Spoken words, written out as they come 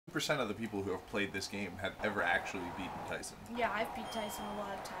of the people who have played this game have ever actually beaten Tyson. Yeah, I've beat Tyson a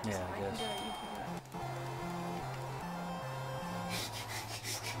lot of times. Yeah, So I I can guess. do it, you can do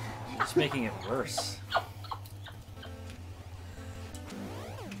it. Just making it worse.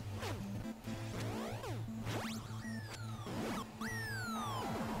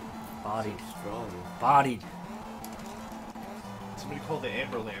 Bodied. Strong. Bodied. Somebody call the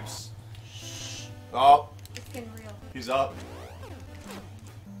amber lamps. Oh, It's getting real. he's up.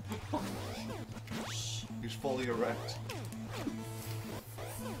 He's fully erect.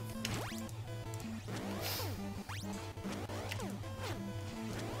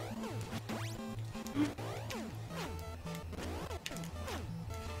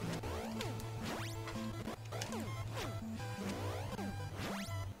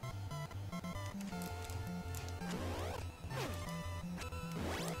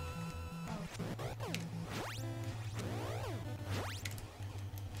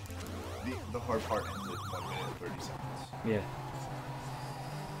 The hard part ends at 1 minute and 30 seconds. Yeah.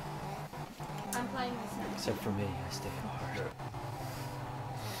 I'm playing this next. Except for me, I stay hard.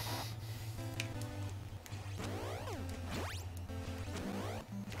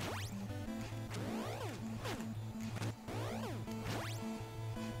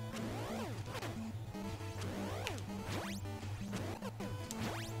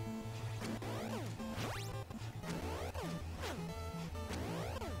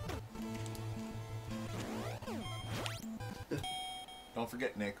 Don't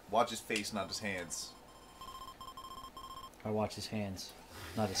forget, Nick, watch his face, not his hands. I watch his hands,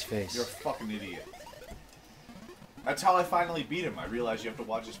 not his face. You're a fucking idiot. That's how I finally beat him. I realized you have to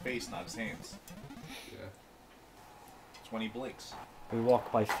watch his face, not his hands. Yeah. It's when he blinks. We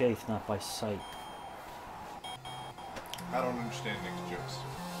walk by faith, not by sight. I don't understand Nick's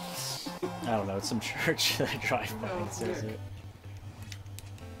jokes. I don't know, it's some church that I drive by No, and says Nick. it.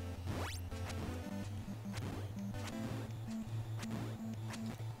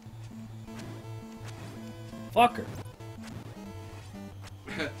 Fucker.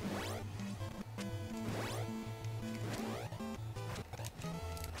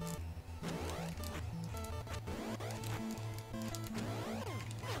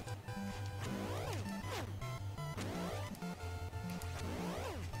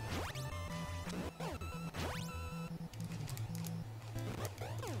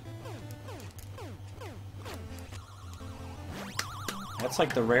 That's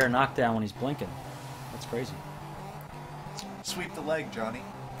like the rare knockdown when he's blinking. That's crazy. Sweep the leg, Johnny.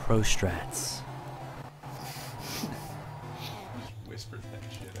 Pro strats. Just whispered that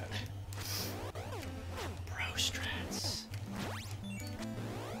shit at him. Pro strats.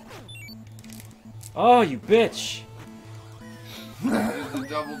 Oh, you bitch! There's the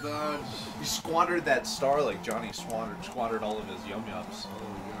double dodge. He squandered that star like Johnny squandered all of his yum-yums. Oh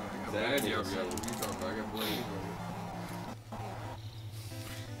my god, I got bad yum yum. What are you talking about? I got blade.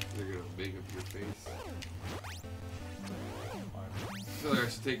 They're gonna make up your face. I feel like I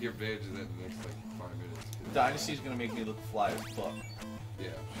should take your advantage of that in the next like 5 minutes. Dynasty's gonna make me look fly as fuck. Yeah,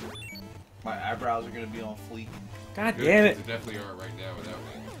 sure. My eyebrows are gonna be on fleek. God Good, damn it! They definitely are right now without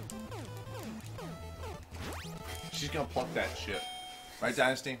makeup. She's gonna pluck that shit. Right,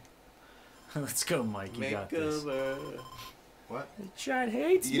 Dynasty? Let's go, Mike. You got this. What? Chad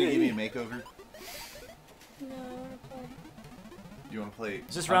hates You gonna me. give me a makeover? No, I wanna play. You wanna play?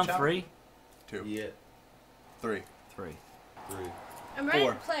 Is this Punch round Out? 3? 2. Yeah. 3. 3. 3. I'm ready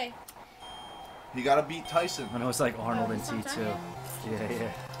 4. to play. You gotta beat Tyson. I know it's like Arnold and it's not T2. done Yeah,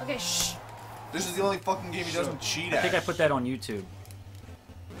 yeah. Okay, shh. This is the only fucking game he doesn't cheat I at. think I put that on YouTube.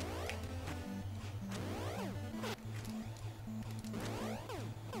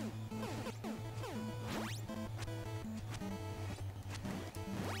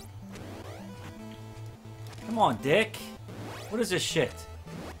 Come on, Dick. What is this shit?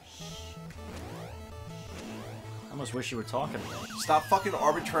 I almost wish you were talking about it. Stop fucking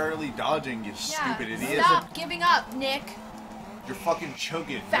arbitrarily dodging, you Yeah, stupid idiot. stop giving up, Nick. You're fucking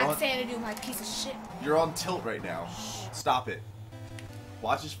choking. You're Fat on, Xanadu, my piece of shit. you're on tilt right now. Stop it.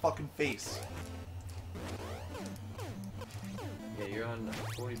 Watch his fucking face. Yeah, you're on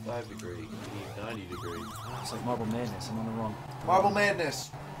 45 degree. You need 90 degree. It's like Marble Madness. I'm on the wrong. Marble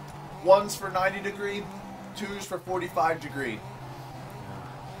Madness. 1's for 90 degree, 2's for 45 degree.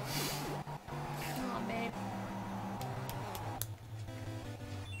 Come on, babe.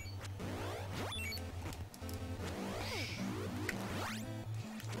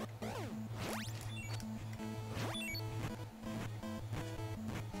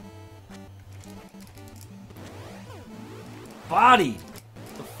 Bodied!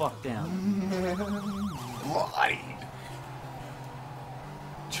 Get the fuck down. Bodied.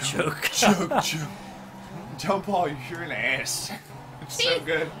 Choke. Choke. Don't Paul, you're an ass. It's so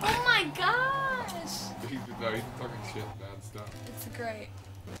good. Oh my gosh. He's talking shit non-stop. It's great.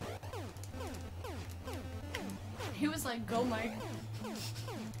 He was like, go Mike.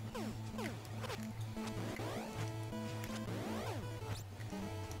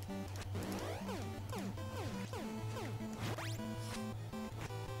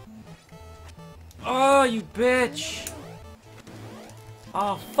 Oh, you bitch!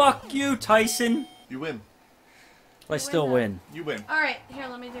 Oh, fuck you, Tyson! You win. I still win. You win. Alright, here,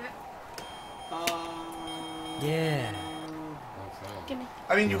 let me do it. Yeah. Give me.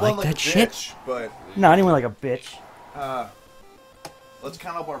 I mean, you You won like like a that shit? bitch, but No, anyone like a bitch. let's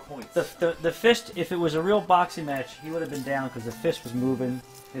count up our points. The fist, if it was a real boxing match, he would have been down because the fist was moving.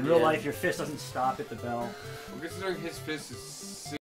 In real Yeah. life, your fist doesn't stop at the bell. Well, considering his fist is